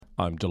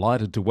I'm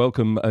delighted to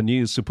welcome a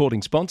new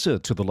supporting sponsor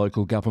to the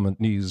Local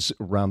Government News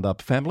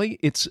Roundup family.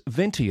 It's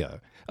Ventia,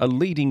 a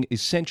leading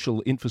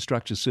essential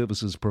infrastructure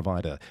services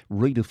provider,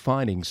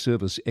 redefining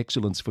service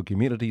excellence for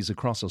communities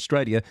across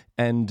Australia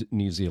and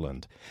New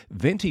Zealand.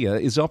 Ventia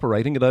is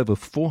operating at over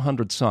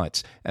 400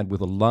 sites and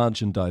with a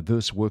large and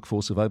diverse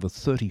workforce of over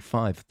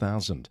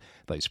 35,000.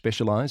 They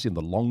specialise in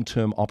the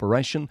long-term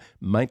operation,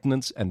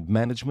 maintenance and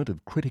management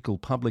of critical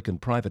public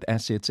and private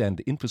assets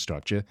and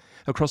infrastructure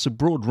across a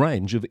broad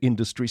range of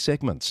industry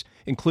segments,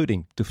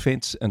 including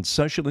defence and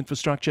social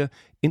infrastructure,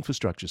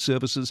 infrastructure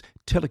services,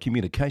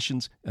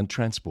 telecommunications and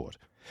transport.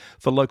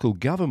 For local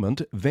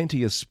government,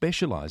 Ventia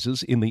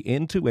specialises in the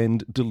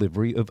end-to-end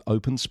delivery of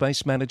open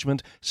space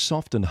management,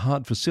 soft and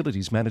hard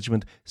facilities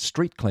management,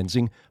 street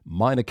cleansing,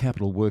 minor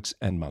capital works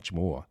and much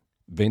more.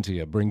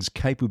 Ventia brings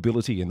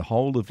capability in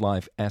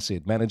whole-of-life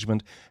asset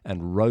management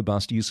and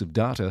robust use of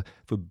data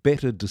for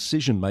better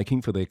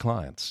decision-making for their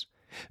clients.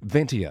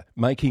 Ventia,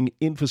 making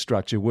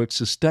infrastructure work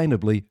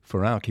sustainably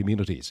for our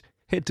communities.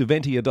 Head to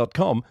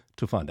ventia.com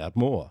to find out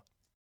more.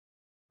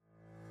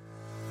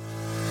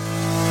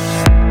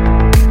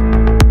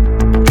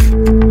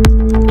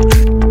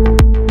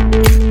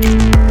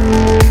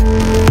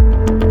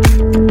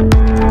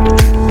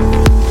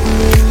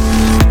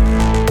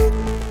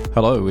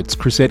 Hello, it's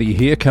Chris Eddy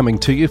here, coming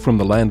to you from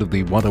the land of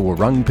the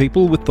Wadawurrung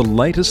people with the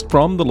latest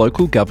from the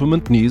Local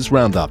Government News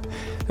Roundup.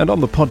 And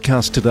on the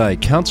podcast today,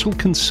 council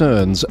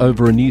concerns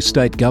over a new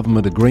state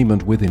government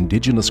agreement with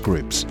Indigenous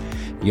groups,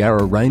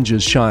 Yarra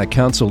Ranges Shire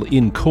Council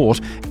in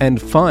court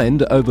and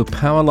fined over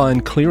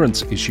powerline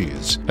clearance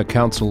issues, a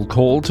council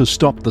call to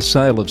stop the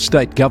sale of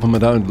state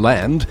government-owned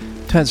land,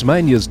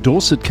 Tasmania's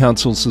Dorset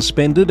Council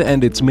suspended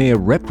and its mayor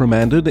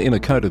reprimanded in a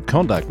code of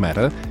conduct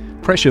matter,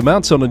 pressure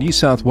mounts on a New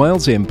South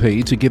Wales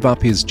MP to give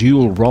up his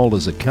dual role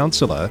as a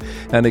councillor,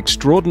 an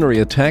extraordinary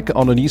attack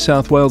on a New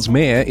South Wales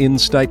mayor in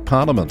state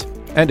parliament,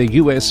 and a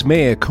US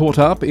mayor caught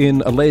up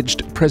in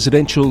alleged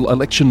presidential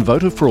election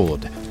voter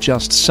fraud.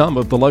 Just some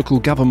of the local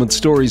government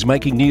stories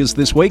making news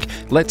this week.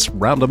 Let's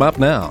round them up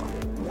now.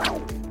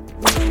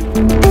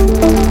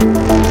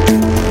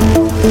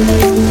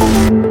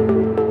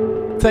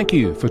 Thank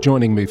you for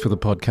joining me for the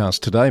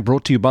podcast today,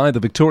 brought to you by the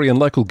Victorian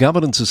Local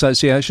Governance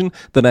Association,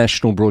 the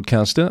national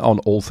broadcaster on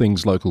all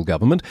things local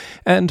government,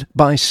 and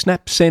by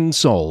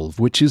SnapSendSolve,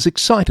 which is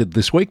excited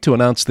this week to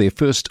announce their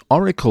first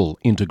Oracle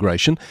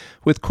integration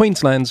with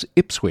Queensland's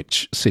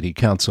Ipswich City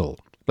Council.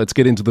 Let's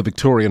get into the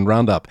Victorian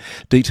Roundup.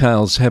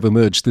 Details have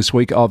emerged this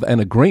week of an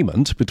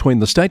agreement between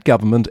the state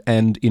government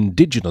and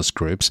Indigenous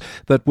groups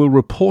that will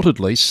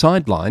reportedly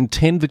sideline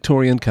 10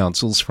 Victorian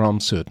councils from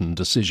certain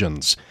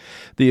decisions.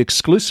 The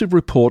exclusive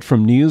report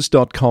from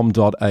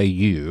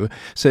news.com.au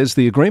says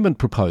the agreement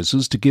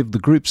proposes to give the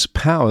groups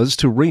powers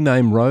to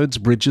rename roads,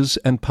 bridges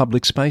and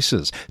public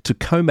spaces, to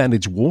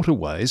co-manage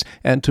waterways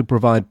and to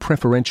provide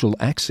preferential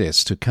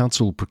access to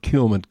council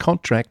procurement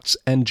contracts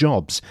and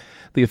jobs.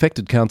 The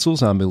affected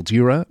councils are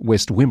Mildura,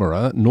 West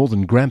Wimmera,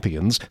 Northern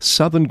Grampians,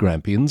 Southern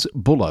Grampians,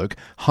 Bullock,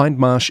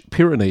 Hindmarsh,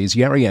 Pyrenees,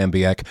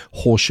 Yarriambiack,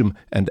 Horsham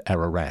and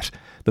Ararat.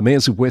 The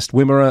mayors of West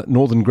Wimmera,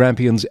 Northern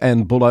Grampians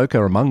and Bullock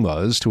are among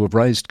those to have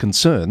raised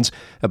concerns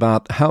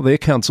about how their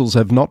councils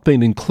have not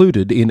been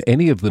included in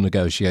any of the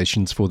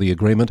negotiations for the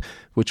agreement,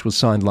 which was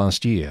signed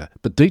last year,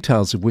 but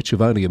details of which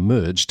have only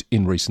emerged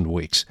in recent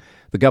weeks.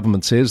 The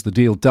government says the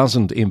deal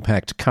doesn't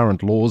impact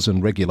current laws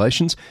and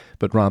regulations,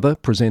 but rather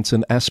presents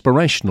an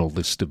aspirational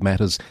list of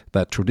matters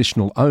that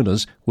traditional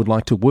owners would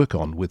like to work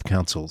on with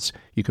councils.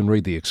 You can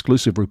read the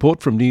exclusive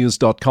report from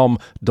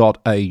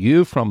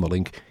news.com.au from the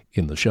link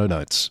in the show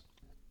notes.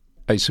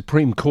 A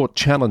Supreme Court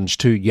challenge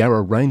to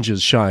Yarra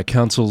Ranges Shire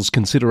Council's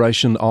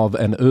consideration of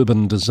an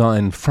urban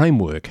design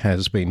framework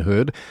has been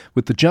heard,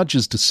 with the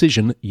judge's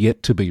decision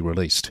yet to be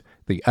released.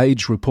 The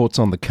Age reports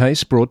on the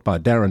case brought by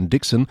Darren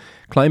Dixon,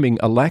 claiming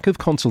a lack of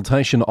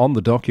consultation on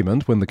the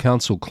document when the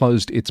council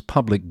closed its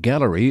public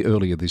gallery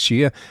earlier this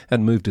year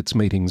and moved its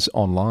meetings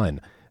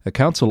online. A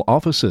council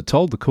officer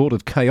told the court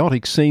of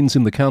chaotic scenes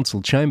in the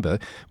council chamber,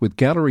 with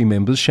gallery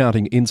members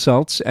shouting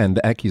insults and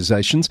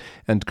accusations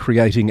and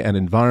creating an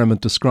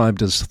environment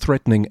described as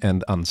threatening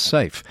and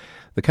unsafe.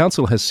 The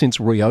council has since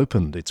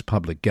reopened its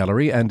public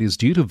gallery and is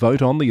due to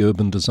vote on the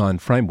urban design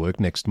framework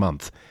next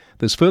month.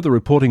 There's further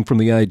reporting from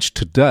The Age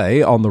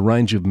today on the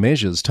range of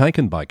measures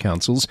taken by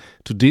councils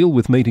to deal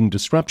with meeting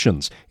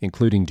disruptions,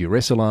 including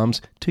duress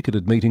alarms,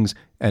 ticketed meetings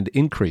and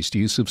increased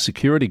use of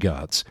security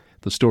guards.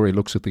 The story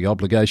looks at the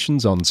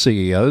obligations on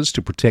CEOs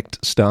to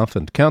protect staff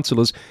and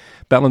councillors,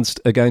 balanced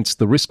against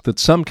the risk that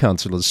some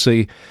councillors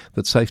see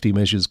that safety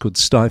measures could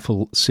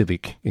stifle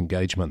civic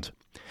engagement.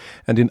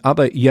 And in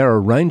other Yarra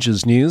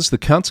Ranges news, the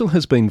council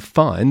has been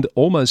fined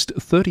almost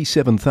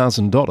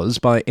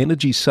 $37,000 by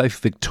Energy Safe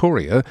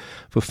Victoria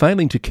for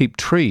failing to keep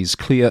trees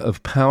clear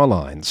of power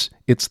lines.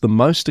 It's the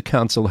most a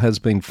council has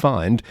been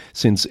fined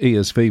since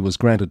ESV was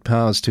granted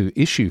powers to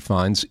issue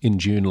fines in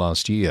June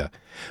last year.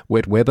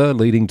 Wet weather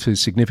leading to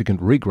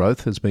significant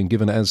regrowth has been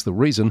given as the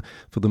reason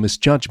for the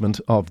misjudgment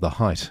of the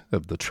height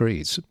of the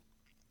trees.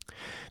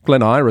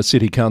 Glen Eira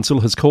City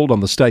Council has called on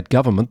the state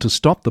government to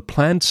stop the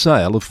planned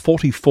sale of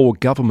 44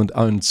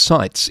 government-owned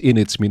sites in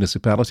its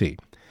municipality.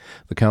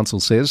 The council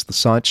says the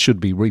sites should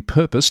be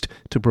repurposed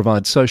to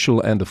provide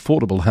social and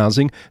affordable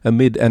housing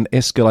amid an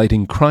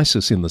escalating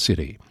crisis in the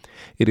city.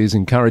 It is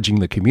encouraging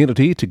the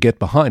community to get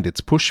behind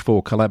its push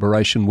for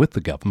collaboration with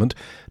the government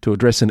to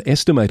address an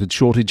estimated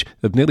shortage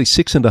of nearly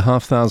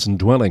 6,500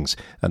 dwellings,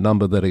 a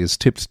number that is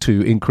tipped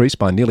to increase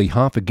by nearly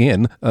half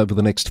again over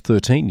the next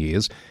 13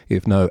 years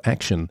if no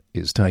action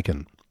is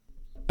taken.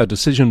 A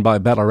decision by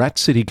Ballarat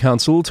City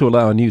Council to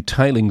allow a new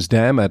tailings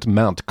dam at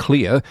Mount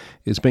Clear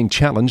is being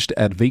challenged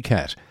at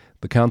VCAT.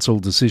 The council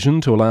decision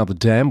to allow the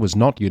dam was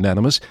not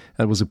unanimous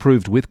and was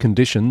approved with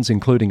conditions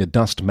including a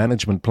dust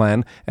management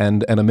plan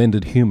and an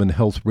amended human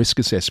health risk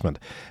assessment.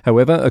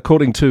 However,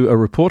 according to a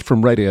report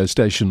from radio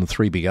station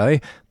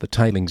 3BA, the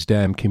Tailings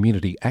Dam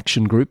Community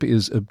Action Group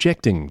is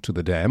objecting to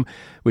the dam,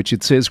 which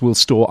it says will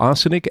store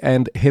arsenic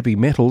and heavy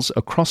metals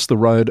across the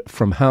road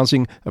from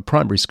housing, a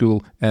primary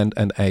school and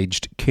an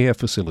aged care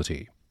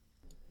facility.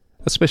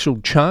 A special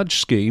charge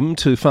scheme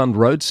to fund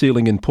road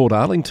sealing in Port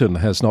Arlington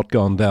has not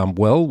gone down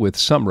well with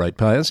some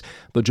ratepayers.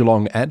 The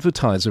Geelong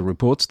Advertiser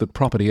reports that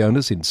property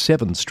owners in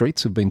 7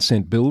 streets have been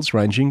sent bills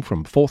ranging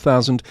from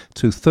 $4,000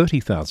 to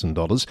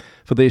 $30,000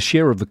 for their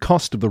share of the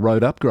cost of the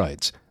road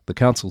upgrades. The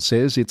council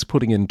says it's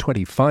putting in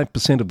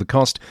 25% of the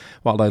cost,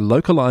 while a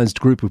localised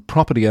group of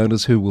property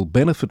owners who will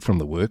benefit from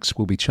the works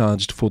will be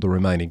charged for the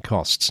remaining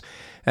costs.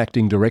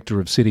 Acting Director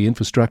of City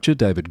Infrastructure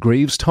David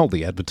Greaves told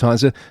the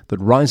Advertiser that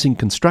rising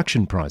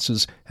construction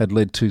prices had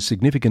led to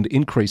significant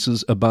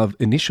increases above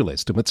initial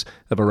estimates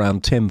of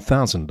around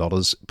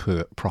 $10,000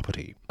 per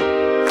property.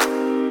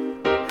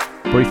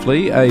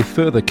 Briefly, a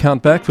further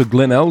countback for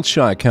Glenelg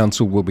Shire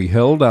Council will be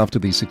held after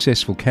the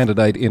successful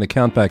candidate in a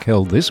countback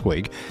held this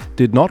week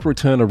did not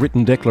return a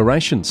written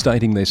declaration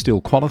stating they're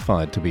still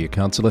qualified to be a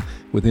councillor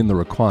within the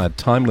required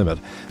time limit.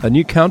 A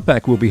new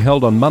countback will be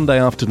held on Monday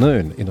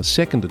afternoon in a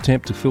second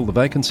attempt to fill the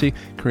vacancy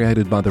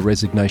created by the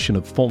resignation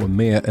of former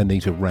Mayor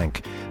Anita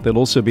Rank. There'll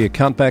also be a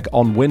countback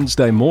on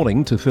Wednesday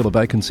morning to fill a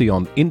vacancy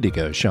on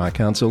Indigo Shire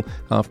Council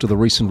after the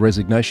recent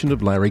resignation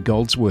of Larry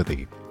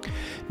Goldsworthy.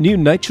 New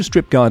nature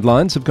strip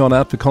guidelines have gone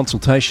out for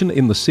consultation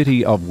in the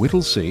city of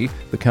Whittlesea.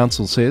 The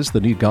council says the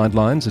new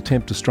guidelines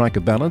attempt to strike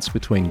a balance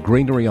between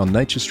greenery on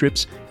nature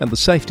strips and the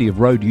safety of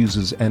road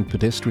users and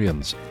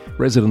pedestrians.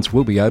 Residents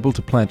will be able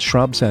to plant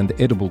shrubs and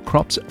edible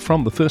crops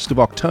from the 1st of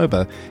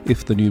October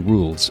if the new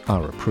rules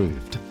are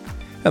approved.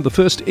 And the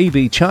first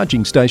EV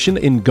charging station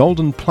in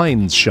Golden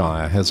Plains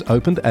Shire has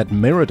opened at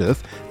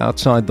Meredith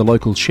outside the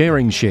local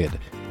sharing shed.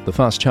 The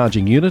fast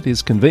charging unit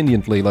is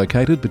conveniently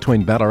located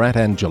between Ballarat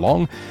and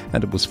Geelong,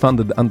 and it was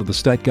funded under the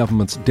state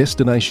government's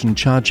Destination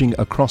Charging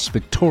Across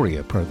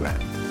Victoria program.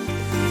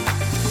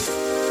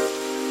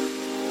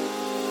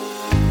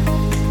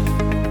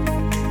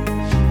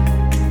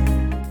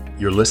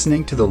 You're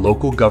listening to the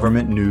Local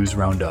Government News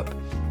Roundup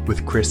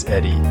with Chris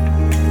Eddy.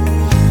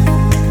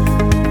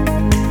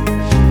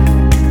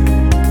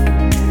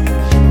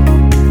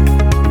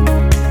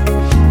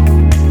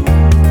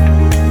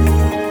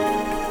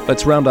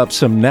 Let's round up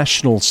some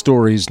national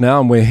stories now,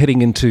 and we're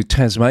heading into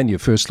Tasmania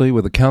firstly,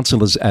 where the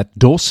councillors at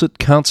Dorset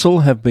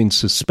Council have been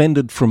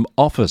suspended from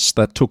office.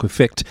 That took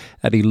effect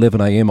at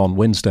 11 a.m. on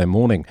Wednesday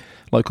morning.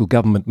 Local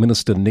Government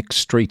Minister Nick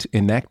Street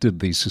enacted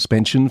the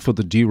suspension for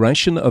the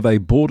duration of a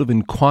Board of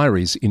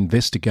Inquiry's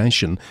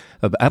investigation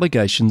of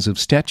allegations of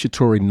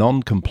statutory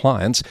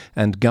non-compliance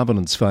and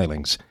governance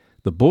failings.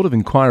 The Board of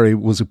Inquiry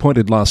was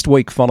appointed last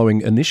week following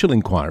initial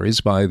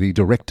inquiries by the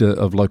Director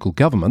of Local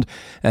Government,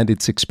 and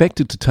it's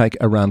expected to take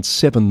around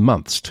 7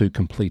 months to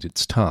complete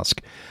its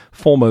task.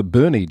 Former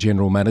Burnie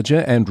General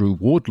Manager Andrew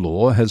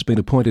Wardlaw has been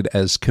appointed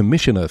as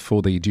Commissioner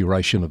for the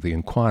duration of the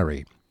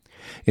inquiry.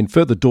 In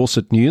further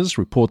Dorset news,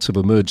 reports have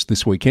emerged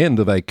this weekend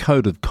of a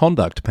Code of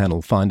Conduct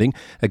panel finding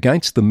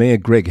against the Mayor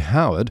Greg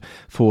Howard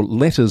for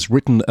letters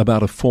written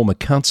about a former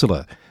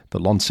councillor. The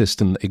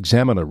Launceston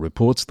Examiner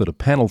reports that a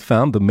panel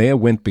found the Mayor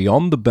went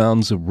beyond the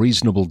bounds of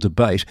reasonable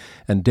debate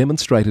and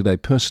demonstrated a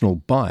personal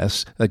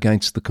bias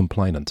against the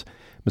complainant.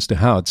 Mr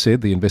Howard said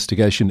the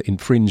investigation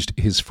infringed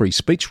his free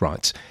speech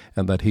rights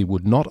and that he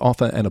would not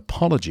offer an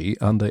apology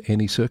under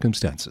any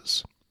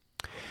circumstances.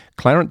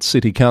 Clarence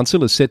City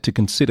Council is set to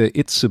consider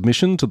its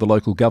submission to the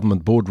Local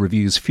Government Board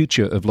Review's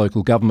Future of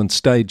Local Government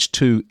Stage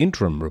 2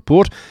 interim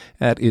report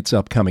at its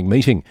upcoming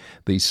meeting.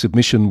 The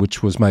submission,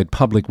 which was made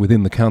public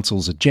within the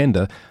Council's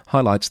agenda,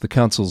 highlights the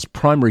Council's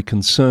primary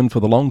concern for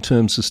the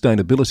long-term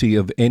sustainability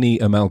of any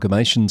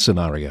amalgamation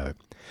scenario.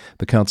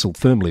 The Council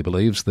firmly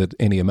believes that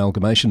any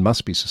amalgamation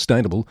must be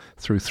sustainable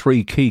through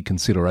 3 key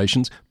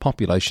considerations: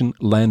 population,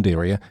 land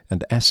area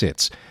and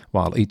assets.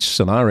 While each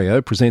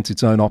scenario presents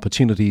its own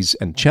opportunities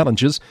and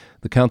challenges,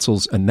 the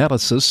Council's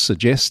analysis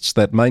suggests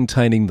that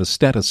maintaining the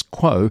status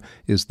quo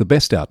is the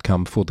best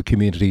outcome for the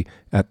community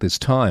at this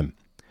time.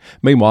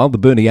 Meanwhile, the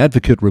Burnie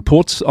Advocate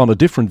reports on a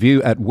different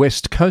view at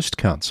West Coast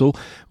Council,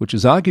 which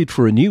has argued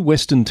for a new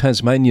Western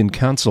Tasmanian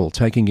council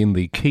taking in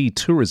the key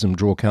tourism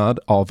drawcard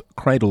of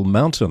Cradle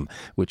Mountain,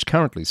 which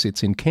currently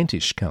sits in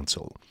Kentish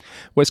Council.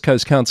 West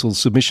Coast Council's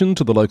submission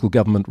to the Local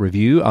Government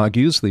Review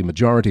argues the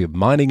majority of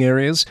mining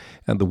areas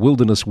and the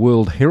Wilderness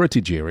World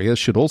Heritage Area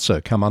should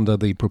also come under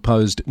the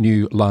proposed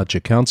new larger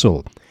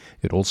council.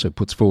 It also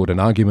puts forward an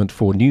argument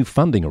for new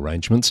funding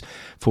arrangements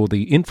for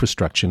the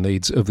infrastructure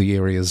needs of the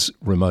area's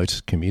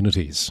remote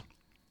communities.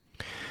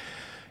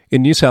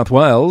 In New South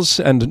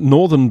Wales, and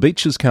Northern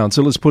Beaches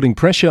Council is putting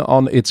pressure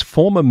on its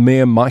former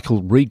Mayor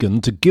Michael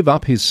Regan to give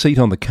up his seat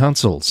on the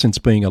council since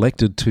being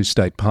elected to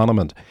state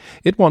parliament.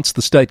 It wants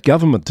the state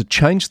government to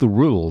change the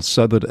rules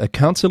so that a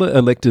councillor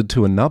elected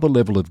to another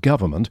level of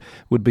government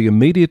would be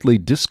immediately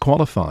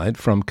disqualified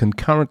from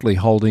concurrently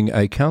holding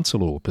a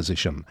councillor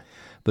position.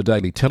 The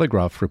Daily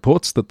Telegraph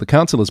reports that the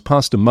council has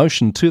passed a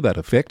motion to that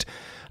effect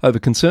over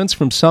concerns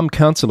from some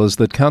councillors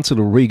that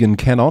Councillor Regan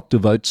cannot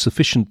devote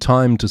sufficient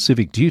time to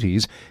civic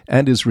duties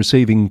and is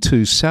receiving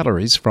 2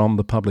 salaries from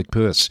the public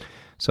purse.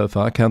 So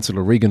far,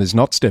 Councillor Regan is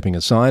not stepping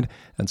aside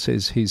and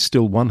says he's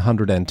still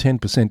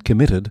 110%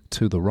 committed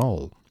to the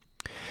role.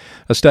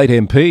 A state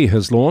MP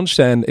has launched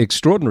an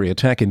extraordinary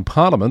attack in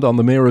Parliament on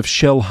the Mayor of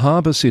Shell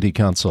Harbour City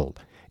Council.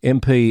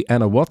 MP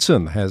Anna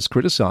Watson has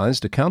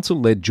criticised a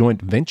council-led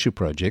joint venture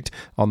project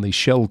on the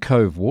Shell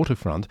Cove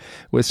waterfront,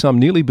 where some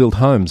newly built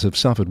homes have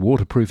suffered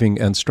waterproofing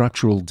and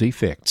structural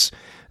defects.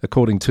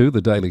 According to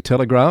the Daily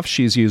Telegraph,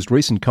 she's used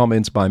recent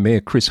comments by Mayor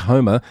Chris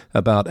Homer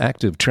about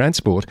active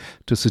transport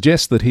to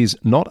suggest that he's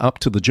not up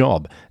to the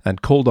job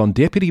and called on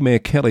Deputy Mayor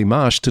Kelly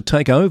Marsh to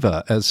take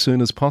over as soon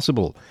as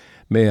possible.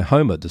 Mayor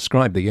Homer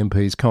described the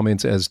MP's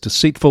comments as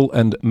deceitful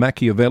and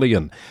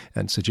Machiavellian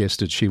and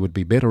suggested she would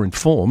be better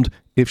informed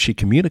if she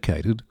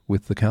communicated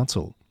with the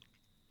council.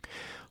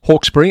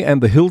 Hawkesbury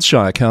and the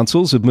Hillshire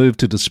councils have moved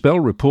to dispel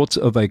reports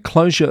of a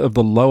closure of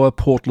the Lower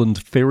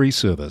Portland ferry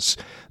service.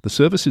 The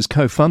service is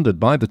co-funded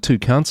by the 2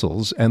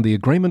 councils and the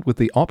agreement with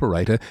the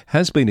operator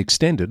has been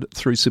extended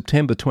through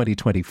September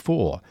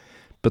 2024.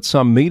 But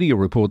some media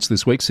reports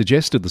this week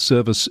suggested the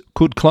service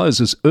could close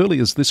as early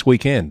as this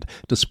weekend,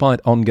 despite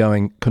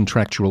ongoing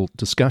contractual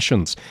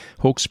discussions.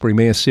 Hawkesbury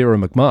Mayor Sarah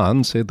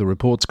McMahon said the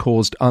reports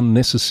caused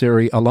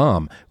unnecessary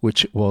alarm,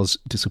 which was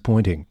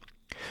disappointing.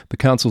 The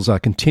councils are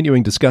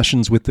continuing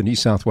discussions with the New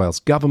South Wales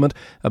Government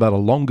about a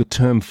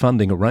longer-term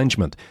funding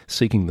arrangement,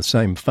 seeking the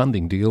same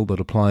funding deal that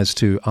applies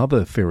to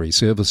other ferry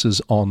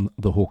services on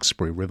the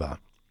Hawkesbury River.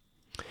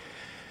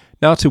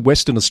 Now to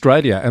Western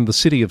Australia, and the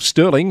City of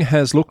Stirling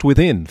has looked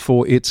within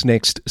for its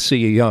next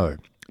CEO.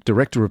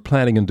 Director of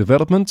Planning and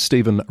Development,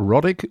 Stephen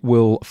Roddick,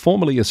 will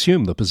formally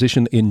assume the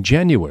position in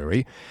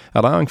January,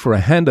 allowing for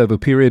a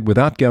handover period with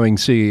outgoing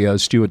CEO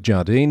Stuart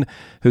Jardine,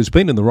 who's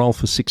been in the role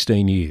for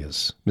 16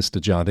 years. Mr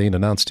Jardine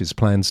announced his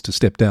plans to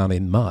step down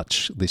in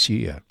March this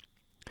year.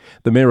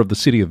 The Mayor of the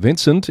City of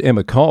Vincent,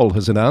 Emma Cole,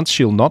 has announced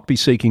she'll not be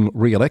seeking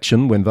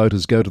re-election when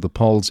voters go to the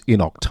polls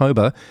in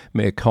October.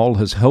 Mayor Cole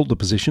has held the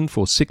position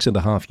for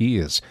 6.5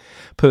 years.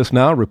 Perth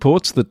Now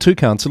reports that 2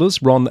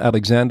 councillors, Ron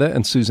Alexander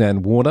and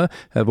Suzanne Warner,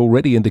 have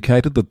already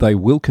indicated that they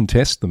will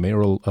contest the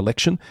mayoral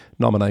election.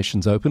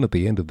 Nominations open at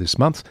the end of this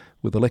month,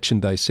 with election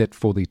day set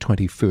for the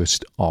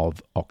 21st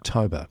of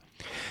October.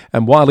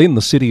 And while in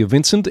the City of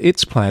Vincent,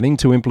 it's planning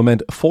to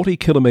implement 40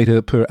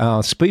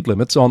 km/h speed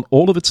limits on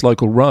all of its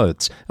local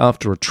roads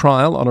after a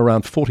trial on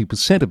around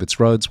 40% of its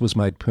roads was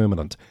made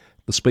permanent.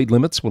 The speed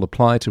limits will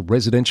apply to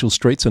residential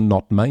streets and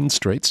not main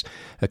streets.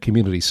 A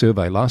community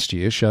survey last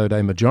year showed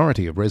a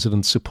majority of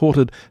residents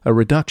supported a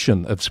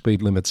reduction of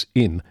speed limits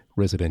in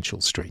residential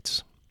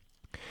streets.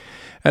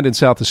 And in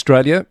South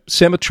Australia,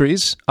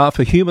 cemeteries are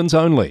for humans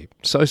only,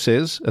 so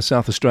says a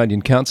South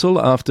Australian council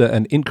after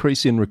an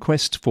increase in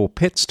requests for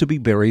pets to be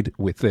buried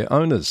with their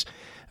owners.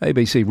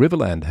 ABC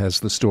Riverland has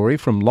the story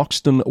from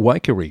Loxton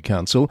Waikerie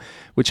Council,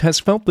 which has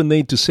felt the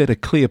need to set a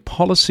clear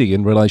policy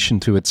in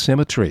relation to its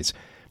cemeteries.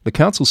 The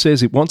council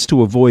says it wants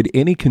to avoid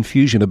any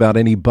confusion about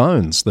any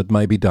bones that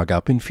may be dug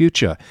up in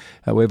future.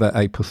 However,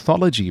 a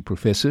pathology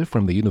professor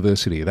from the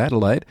University of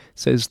Adelaide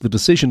says the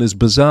decision is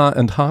bizarre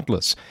and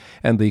heartless,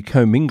 and the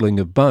commingling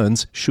of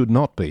bones should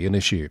not be an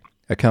issue.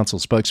 A council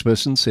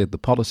spokesperson said the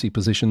policy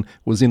position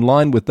was in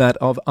line with that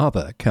of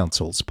other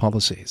councils'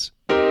 policies.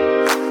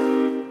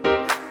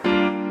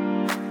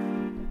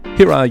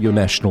 Here are your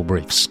national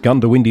briefs.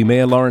 Gundawindi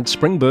Mayor Lawrence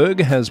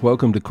Springberg has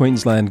welcomed a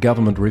Queensland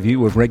Government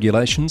review of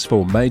regulations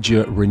for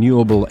major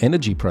renewable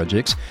energy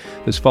projects.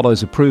 This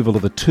follows approval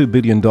of a $2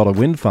 billion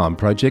wind farm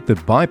project that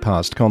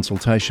bypassed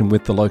consultation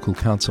with the local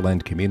council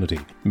and community.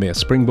 Mayor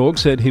Springborg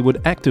said he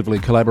would actively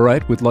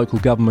collaborate with local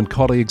government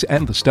colleagues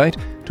and the state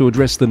to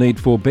address the need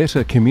for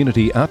better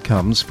community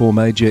outcomes for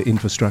major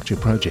infrastructure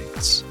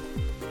projects.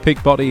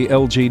 Peak body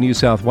LG New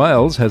South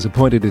Wales has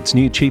appointed its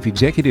new chief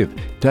executive.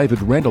 David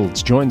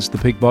Reynolds joins the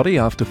peak body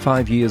after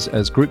 5 years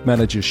as Group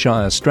Manager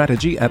Shire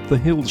Strategy at the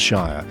Hills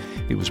Shire.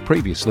 He was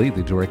previously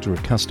the Director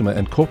of Customer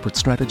and Corporate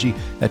Strategy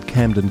at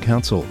Camden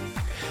Council.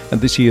 And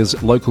this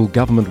year's Local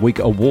Government Week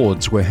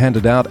awards were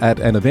handed out at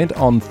an event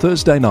on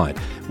Thursday night,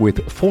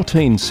 with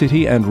 14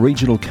 city and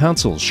regional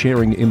councils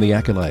sharing in the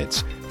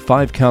accolades.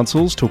 5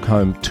 councils took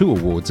home 2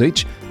 awards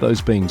each,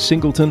 those being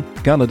Singleton,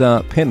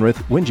 Gunnedah, Penrith,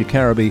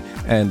 Wingecarribee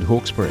and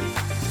Hawkesbury.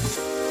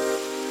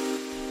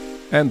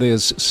 And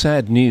there's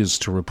sad news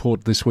to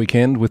report this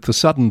weekend with the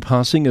sudden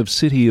passing of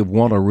City of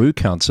Wanneroo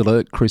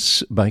councillor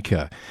Chris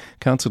Baker.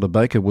 Councillor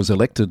Baker was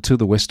elected to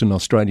the Western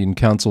Australian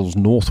Council's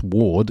North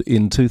Ward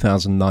in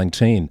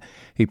 2019.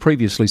 He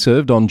previously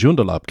served on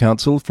Joondalup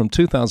Council from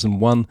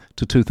 2001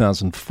 to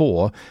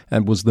 2004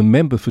 and was the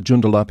member for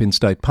Joondalup in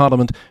State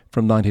Parliament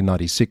from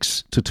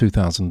 1996 to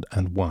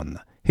 2001.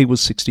 He was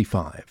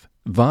 65.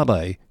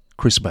 Vale,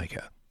 Chris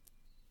Baker.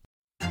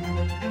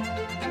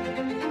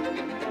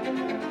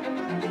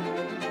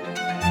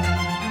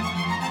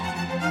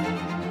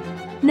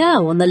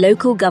 Now on the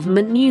Local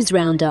Government News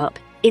Roundup,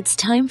 it's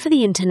time for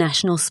the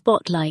International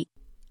Spotlight.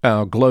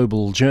 Our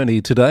global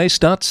journey today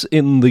starts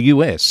in the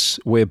US,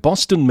 where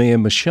Boston Mayor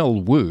Michelle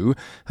Wu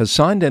has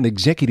signed an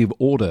executive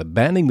order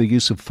banning the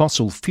use of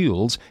fossil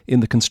fuels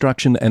in the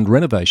construction and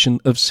renovation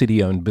of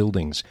city-owned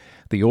buildings.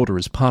 The order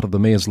is part of the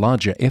mayor's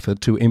larger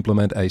effort to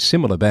implement a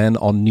similar ban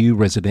on new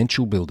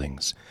residential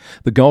buildings.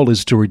 The goal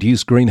is to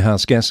reduce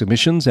greenhouse gas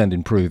emissions and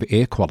improve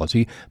air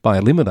quality by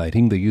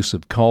eliminating the use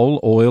of coal,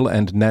 oil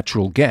and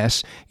natural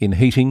gas in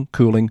heating,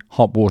 cooling,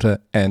 hot water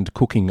and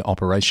cooking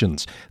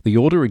operations. The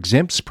order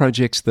exempts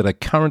projects that are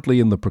currently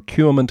in the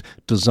procurement,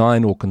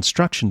 design or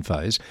construction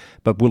phase,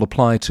 but will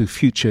apply to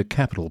future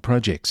capital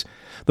projects.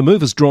 The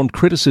move has drawn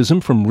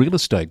criticism from real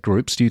estate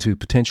groups due to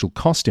potential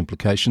cost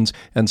implications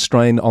and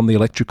strain on the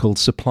electrical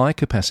supply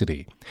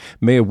capacity.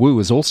 Mayor Wu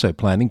is also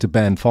planning to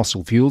ban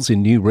fossil fuels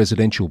in new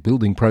residential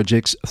building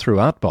projects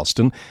throughout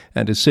Boston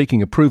and is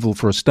seeking approval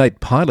for a state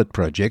pilot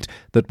project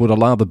that would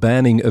allow the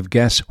banning of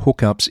gas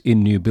hookups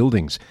in new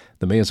buildings.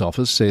 The Mayor's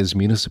office says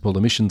municipal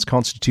emissions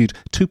constitute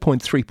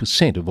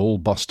 2.3% of all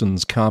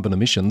Boston's carbon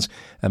emissions,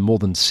 and more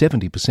than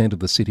 70% of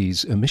the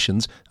city's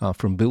emissions are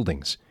from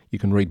buildings. You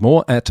can read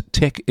more at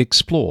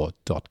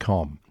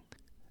techexplore.com.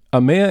 A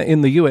mayor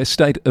in the US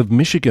state of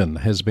Michigan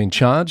has been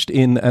charged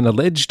in an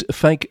alleged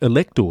fake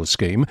elector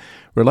scheme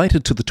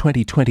related to the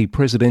 2020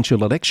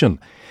 presidential election.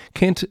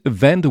 Kent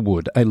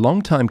Vanderwood, a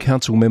longtime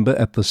council member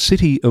at the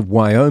City of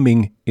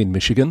Wyoming in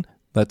Michigan,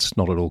 that's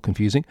not at all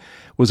confusing,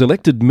 was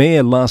elected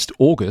mayor last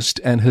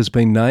August and has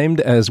been named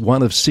as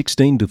one of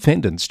 16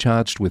 defendants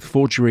charged with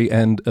forgery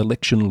and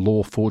election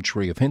law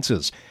forgery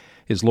offences.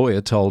 His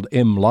lawyer told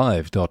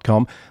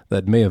MLive.com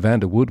that Mayor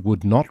Vanderwood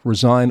would not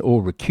resign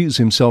or recuse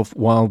himself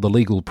while the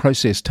legal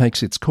process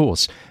takes its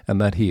course,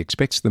 and that he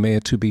expects the mayor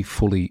to be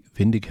fully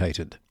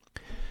vindicated.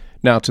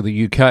 Now to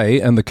the UK,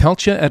 and the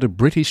culture at a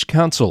British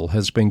council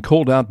has been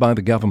called out by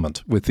the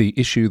government with the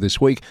issue this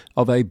week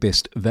of a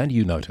best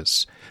value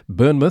notice.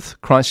 Bournemouth,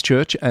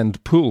 Christchurch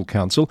and Poole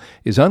Council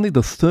is only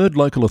the third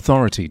local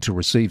authority to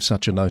receive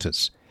such a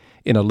notice.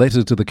 In a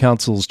letter to the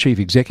council's chief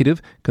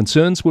executive,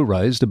 concerns were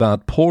raised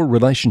about poor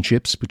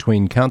relationships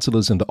between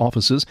councillors and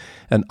officers,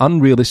 an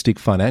unrealistic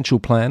financial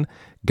plan,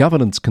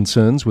 governance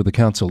concerns with the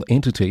council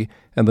entity,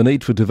 and the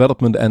need for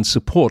development and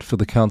support for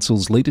the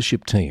council's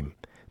leadership team.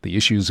 The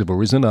issues have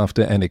arisen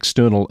after an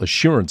external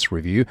assurance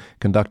review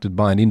conducted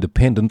by an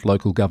independent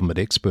local government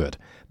expert.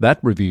 That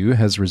review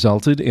has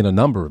resulted in a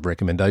number of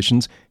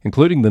recommendations,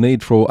 including the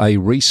need for a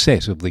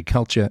reset of the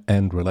culture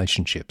and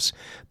relationships.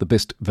 The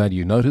best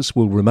value notice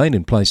will remain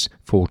in place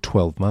for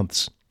 12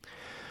 months.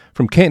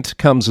 From Kent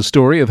comes a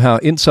story of how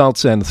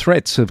insults and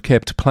threats have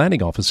kept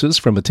planning officers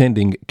from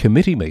attending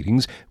committee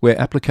meetings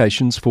where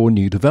applications for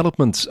new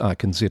developments are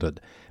considered.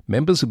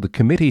 Members of the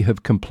committee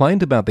have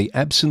complained about the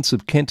absence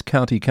of Kent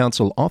County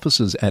Council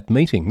officers at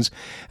meetings,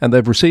 and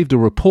they've received a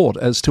report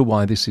as to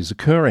why this is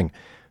occurring.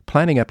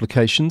 Planning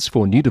applications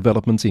for new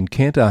developments in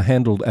Kent are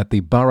handled at the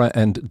borough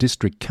and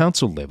district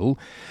council level,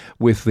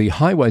 with the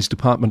Highways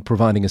Department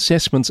providing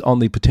assessments on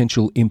the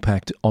potential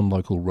impact on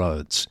local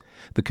roads.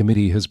 The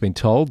committee has been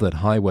told that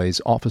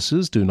Highways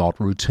officers do not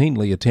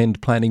routinely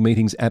attend planning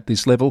meetings at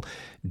this level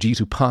due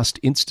to past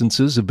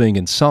instances of being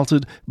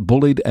insulted,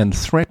 bullied and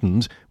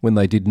threatened when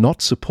they did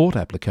not support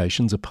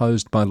applications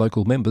opposed by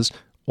local members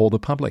or the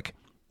public.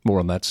 More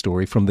on that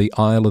story from the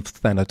Isle of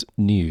Thanet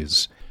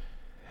News.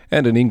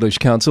 And an English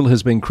council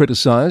has been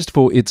criticised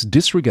for its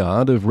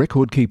disregard of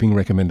record-keeping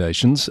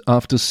recommendations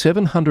after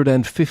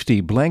 750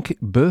 blank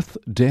birth,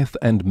 death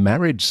and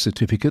marriage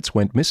certificates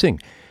went missing.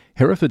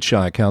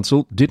 Herefordshire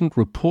Council didn't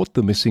report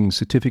the missing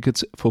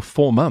certificates for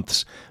 4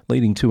 months,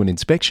 leading to an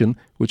inspection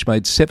which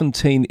made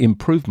 17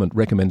 improvement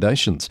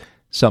recommendations.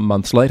 Some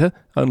months later,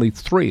 only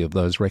 3 of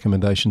those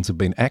recommendations have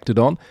been acted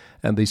on,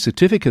 and the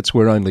certificates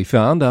were only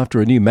found after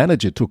a new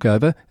manager took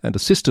over and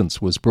assistance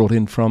was brought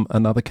in from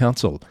another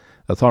council.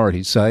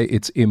 Authorities say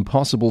it's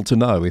impossible to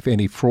know if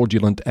any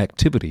fraudulent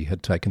activity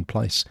had taken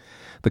place.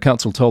 The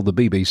council told the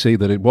BBC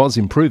that it was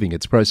improving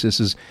its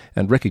processes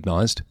and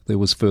recognised there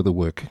was further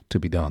work to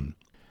be done.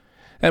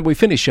 And we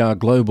finish our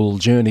global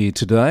journey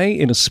today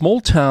in a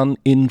small town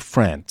in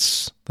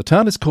France. The The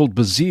town is called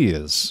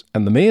Beziers,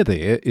 and the mayor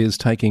there is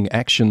taking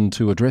action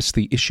to address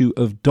the issue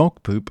of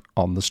dog poop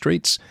on the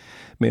streets.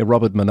 Mayor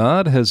Robert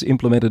Menard has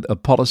implemented a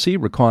policy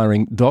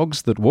requiring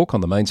dogs that walk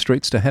on the main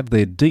streets to have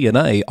their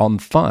DNA on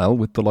file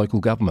with the local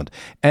government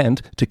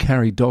and to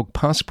carry dog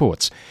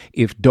passports.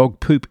 If dog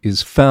poop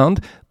is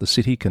found, the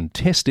city can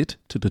test it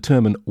to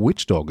determine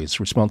which dog is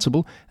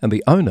responsible, and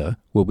the owner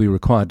will be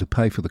required to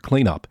pay for the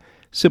clean-up.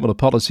 Similar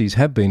policies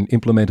have been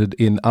implemented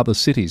in other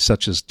cities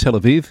such as Tel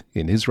Aviv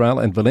in Israel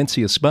and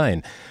Valencia,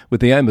 Spain,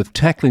 with the aim of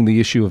tackling the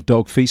issue of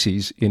dog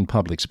faeces in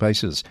public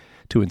spaces.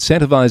 To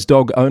incentivise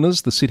dog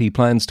owners, the city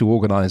plans to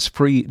organise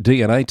free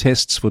DNA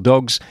tests for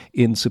dogs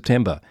in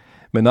September.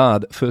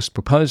 Menard first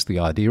proposed the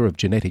idea of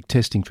genetic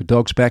testing for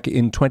dogs back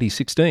in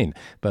 2016,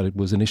 but it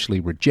was initially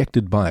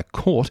rejected by a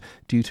court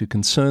due to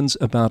concerns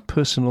about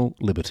personal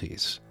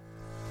liberties.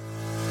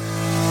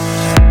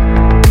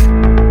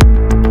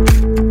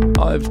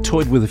 I've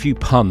toyed with a few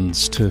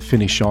puns to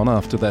finish on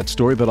after that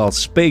story, but I'll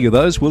spare you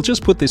those. We'll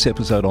just put this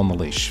episode on the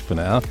leash for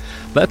now.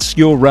 That's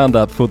your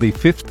roundup for the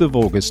 5th of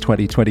August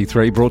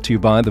 2023, brought to you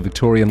by the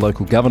Victorian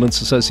Local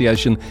Governance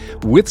Association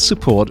with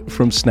support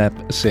from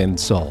Snap Send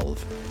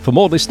Solve. For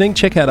more listening,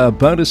 check out our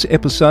bonus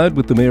episode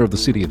with the Mayor of the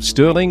City of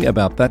Stirling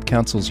about that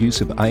council's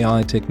use of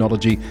AI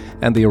technology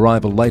and the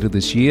arrival later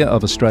this year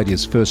of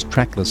Australia's first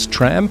trackless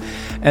tram.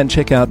 And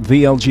check out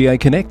VLGA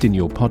Connect in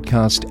your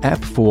podcast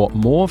app for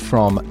more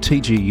from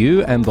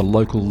TGU and the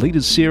Local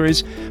Leaders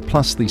series,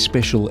 plus the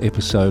special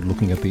episode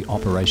looking at the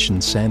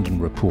Operation Sandon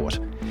report.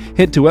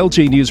 Head to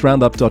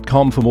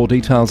lgnewsroundup.com for more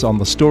details on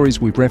the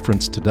stories we've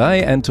referenced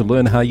today and to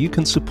learn how you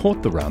can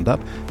support the Roundup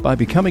by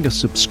becoming a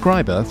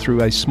subscriber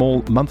through a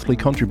small monthly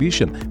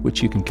contribution,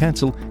 which you can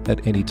cancel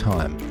at any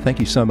time. Thank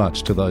you so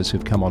much to those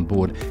who've come on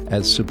board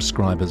as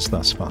subscribers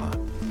thus far.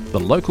 The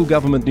Local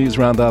Government News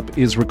Roundup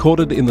is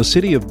recorded in the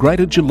city of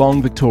Greater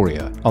Geelong,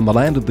 Victoria, on the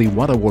land of the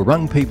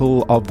Wadawurrung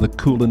people of the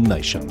Kulin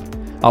Nation.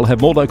 I'll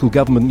have more local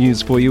government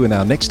news for you in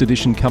our next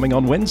edition coming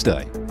on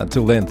Wednesday.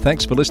 Until then,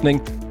 thanks for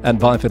listening and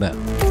bye for now.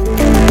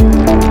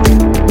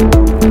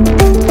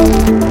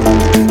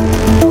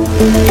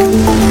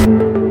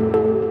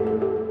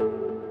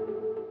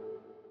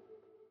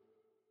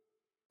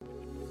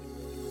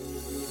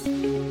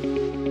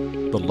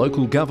 The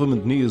Local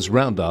Government News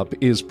Roundup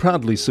is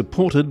proudly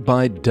supported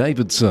by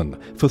Davidson.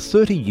 For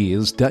 30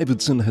 years,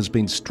 Davidson has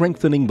been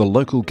strengthening the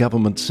local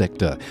government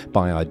sector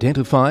by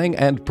identifying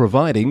and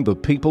providing the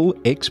people,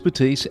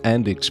 expertise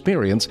and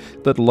experience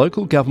that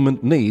local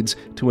government needs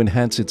to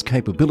enhance its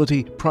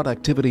capability,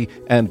 productivity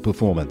and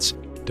performance.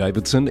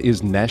 Davidson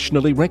is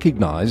nationally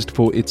recognised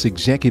for its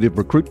executive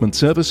recruitment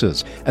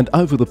services and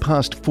over the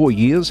past 4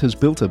 years has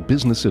built a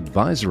business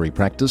advisory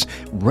practice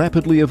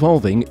rapidly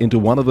evolving into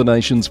one of the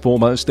nation's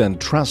foremost and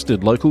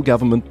trusted local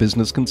government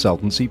business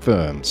consultancy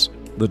firms.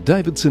 The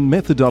Davidson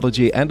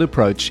methodology and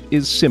approach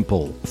is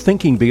simple,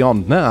 thinking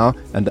beyond now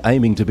and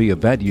aiming to be a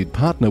valued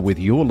partner with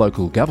your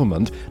local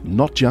government,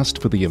 not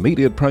just for the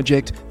immediate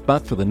project,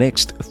 but for the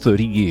next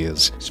 30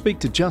 years. Speak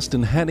to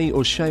Justin Hannay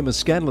or Seamus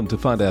Scanlon to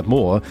find out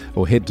more,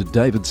 or head to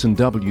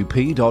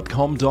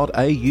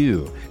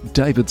davidsonwp.com.au.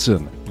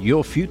 Davidson,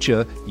 your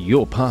future,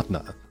 your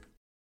partner.